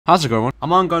How's it going?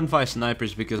 I'm on Gunfight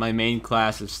Snipers because my main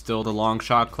class is still the long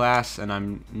shot class, and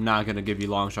I'm not gonna give you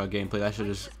long shot gameplay. That shit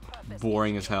is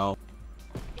boring as hell.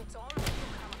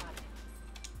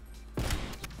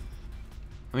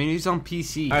 I mean, he's on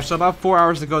PC. Alright, so about 4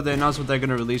 hours ago, they announced what they're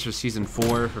gonna release for Season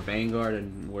 4 for Vanguard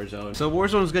and Warzone. So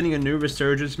Warzone is getting a new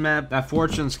resurgence map, that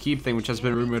Fortune's Keep thing, which has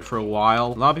been rumored for a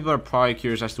while. A lot of people are probably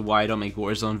curious as to why I don't make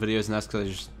Warzone videos, and that's because I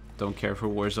just don't care for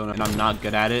Warzone, and I'm not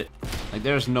good at it. Like,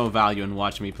 there's no value in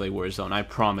watching me play Warzone, I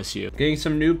promise you. Getting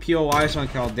some new POIs on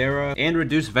Caldera, and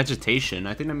reduced vegetation.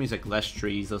 I think that means, like, less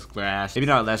trees, less grass. Maybe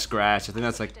not less grass, I think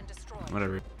that's, like,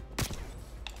 whatever.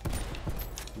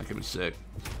 That could be sick.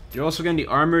 You're also getting the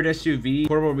Armored SUV,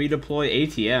 Portable Redeploy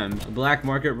ATM, a Black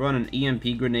Market Run, an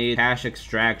EMP Grenade, Cash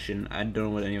Extraction. I don't know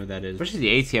what any of that is. Especially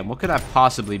the ATM, what could that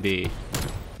possibly be?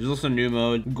 There's also new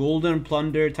mode, Golden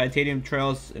Plunder, Titanium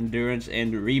Trails, Endurance,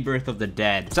 and Rebirth of the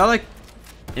Dead. Is that like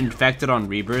Infected on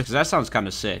Rebirth? Because that sounds kind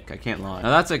of sick, I can't lie. Now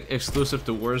that's like exclusive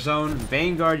to Warzone.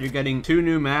 Vanguard, you're getting 2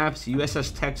 new maps,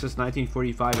 USS Texas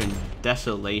 1945 and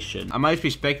Desolation. I might be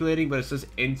speculating, but it says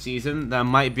in season. That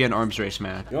might be an arms race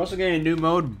map. You're also getting a new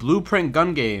mode, Blueprint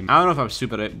Gun Game. I don't know if I'm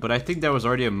stupid, but I think there was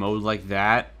already a mode like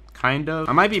that, kind of.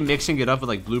 I might be mixing it up with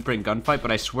like Blueprint Gunfight,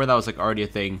 but I swear that was like already a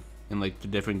thing in like the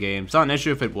different games. It's not an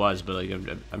issue if it was, but like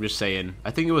I'm just saying.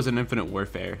 I think it was an Infinite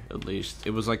Warfare, at least.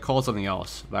 It was like called something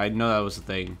else, but I know that was the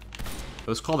thing. It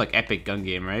was called like Epic Gun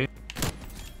Game, right?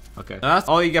 Okay. Now that's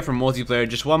all you get from multiplayer.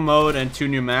 Just 1 mode and 2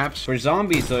 new maps. For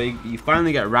zombies though, you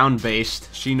finally get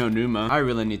round-based 𝙎𝙎𝙎𝙎𝘎. Numa. I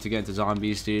really need to get into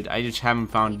zombies, dude. I just haven't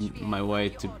found my way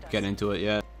to get into it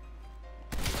yet.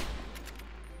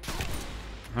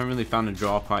 I haven't really found a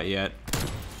draw pot yet.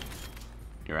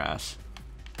 Your ass.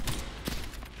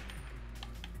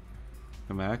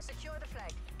 Come back.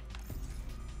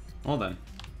 Well then.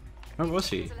 Where was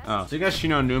he? Oh, so you guys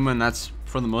Numa, and that's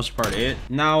for the most part it.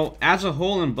 Now, as a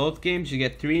whole in both games, you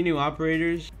get 3 new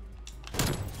operators.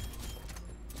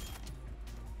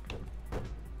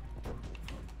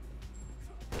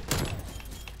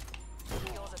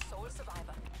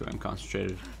 So I'm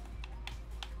concentrated.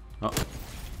 Oh.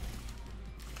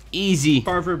 Easy.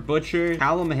 Carver, Butcher,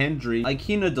 𝙎𝙬𝙎𝙎𝙎𝙎,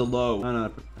 𝙎𝙬𝙎𝙎𝙎. I don't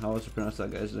know how else to pronounce that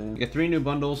guy's name. You get 3 new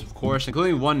bundles, of course,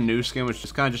 including 1 new skin, which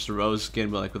is kind of just a rose skin,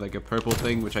 but like with like a purple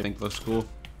thing, which I think looks cool.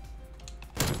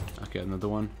 Okay, another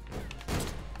one.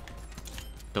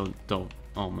 Don't.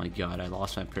 Oh my god, I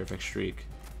lost my perfect streak.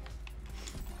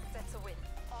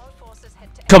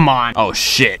 Come on. Oh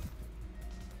shit.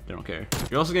 They don't care.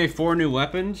 You're also getting 4 new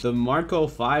weapons. The Marco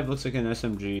 5 looks like an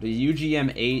SMG. The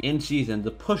UGM8 in season.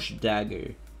 The Push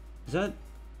Dagger. Is that?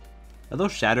 Are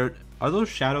those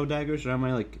shadow daggers, or am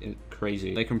I like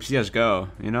crazy? Like from CS:GO,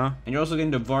 you know? And you're also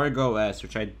getting the Vargo S,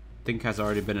 which I think has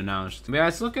already been announced. Yeah,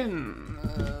 it's looking.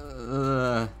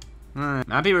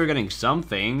 Happy we're getting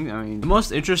something. I mean, the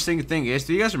most interesting thing is,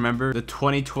 do you guys remember the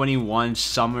 2021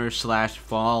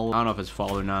 summer/fall? I don't know if it's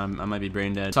fall or not. I might be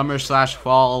brain dead.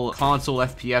 Summer/fall console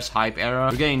FPS hype era.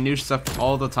 We're getting new stuff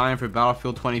all the time for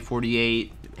Battlefield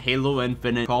 2048, Halo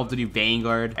Infinite, Call of Duty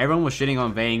Vanguard. Everyone was shitting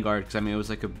on Vanguard because I mean it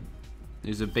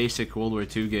was a basic World War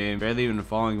II game, barely even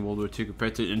following World War II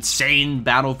compared to insane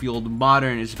Battlefield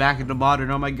Modern. It's back into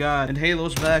Modern, oh my god. And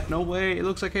Halo's back, no way. It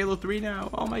looks like Halo 3 now,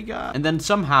 oh my god. And then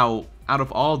somehow, out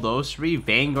of all those 3,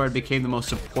 Vanguard became the most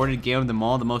supported game of them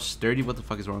all, the most sturdy. What the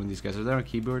fuck is wrong with these guys? Are they on a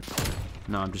keyboard?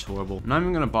 No, I'm just horrible. I'm not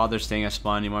even gonna bother staying at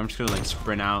spawn anymore. I'm just gonna like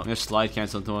sprint out. I'm gonna slide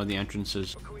cancel into one of the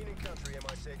entrances.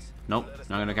 Nope,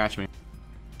 not gonna catch me.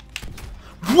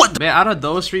 What? Man, out of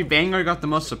those 3, Vanguard got the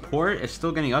most support. It's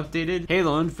still getting updated.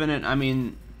 Halo Infinite, I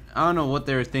mean, I don't know what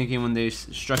they were thinking when they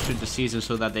structured the season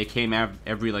so that they came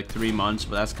every like 3 months,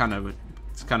 but it's kind of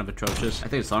atrocious. I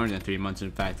think it's longer than 3 months.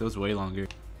 In fact, it was way longer.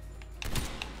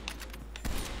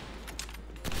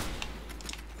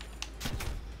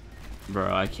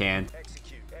 Bro, I can't.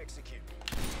 Execute.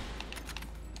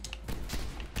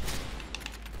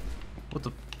 What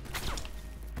the?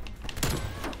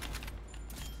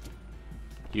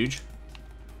 Huge.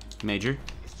 Major.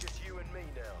 It's just you and me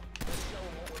now. Let's show 'em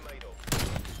what we're made of.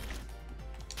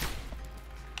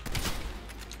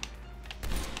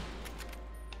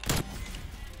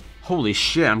 Holy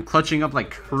shit, I'm clutching up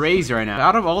like crazy right now.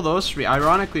 Out of all those 3,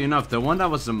 ironically enough, the one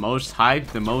that was the most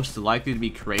hyped, the most likely to be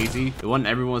crazy, the one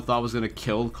everyone thought was gonna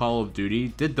kill Call of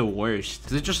Duty, did the worst.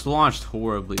 Cause it just launched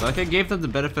horribly. Like, I gave them the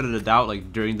benefit of the doubt,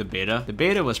 like, during the beta. The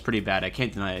beta was pretty bad, I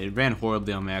can't deny it. It ran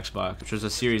horribly on my Xbox, which was a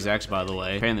Series X, by the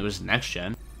way. Apparently it was next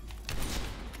gen.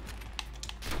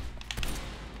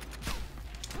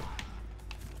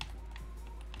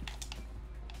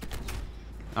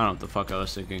 I don't know what the fuck I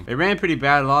was thinking. It ran pretty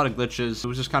bad, a lot of glitches. It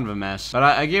was just kind of a mess. But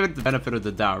I gave it the benefit of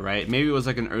the doubt, right? Maybe it was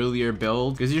like an earlier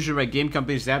build. Because usually, right, game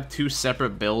companies, they have two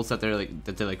separate builds that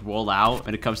they roll out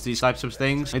when it comes to these types of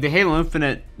things. Like the Halo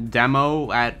Infinite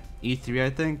demo at E3, I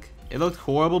think. It looked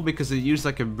horrible because it used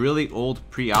like a really old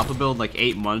pre-alpha build like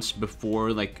 8 months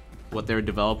before like what they were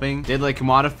developing. They'd like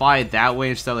modify it that way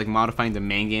instead of like modifying the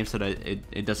main game so that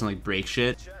it doesn't like break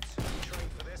shit.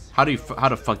 How the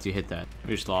fuck do you hit that?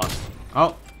 We just lost.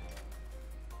 Oh.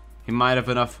 He might have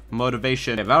enough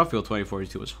motivation. Yeah, Battlefield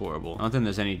 2042 was horrible. I don't think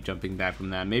there's any jumping back from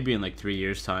that. Maybe in like 3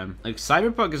 years time. Like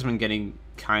Cyberpunk has been getting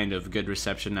kind of good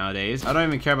reception nowadays. I don't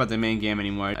even care about the main game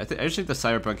anymore. I just think the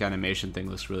Cyberpunk animation thing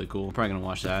looks really cool. I'm probably gonna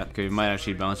watch that. Okay, we might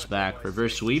actually bounce back.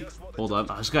 Reverse sweep. Hold up.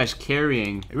 Oh, this guy's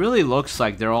carrying. It really looks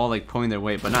like they're all like pulling their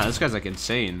weight, but nah, this guy's like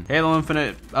insane. Halo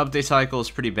Infinite update cycle is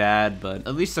pretty bad, but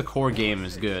at least the core game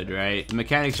is good, right? The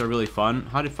mechanics are really fun.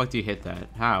 How the fuck do you hit that?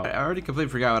 How? I already completely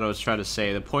forgot what I was trying to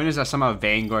say. The point is that somehow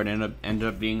Vanguard ended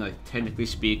up being, like, technically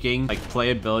speaking, like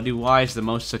playability wise, the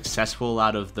most successful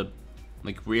out of the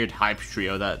like weird hype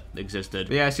trio that existed.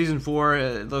 But yeah, season 4,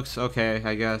 it looks okay,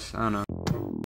 I guess. I don't know.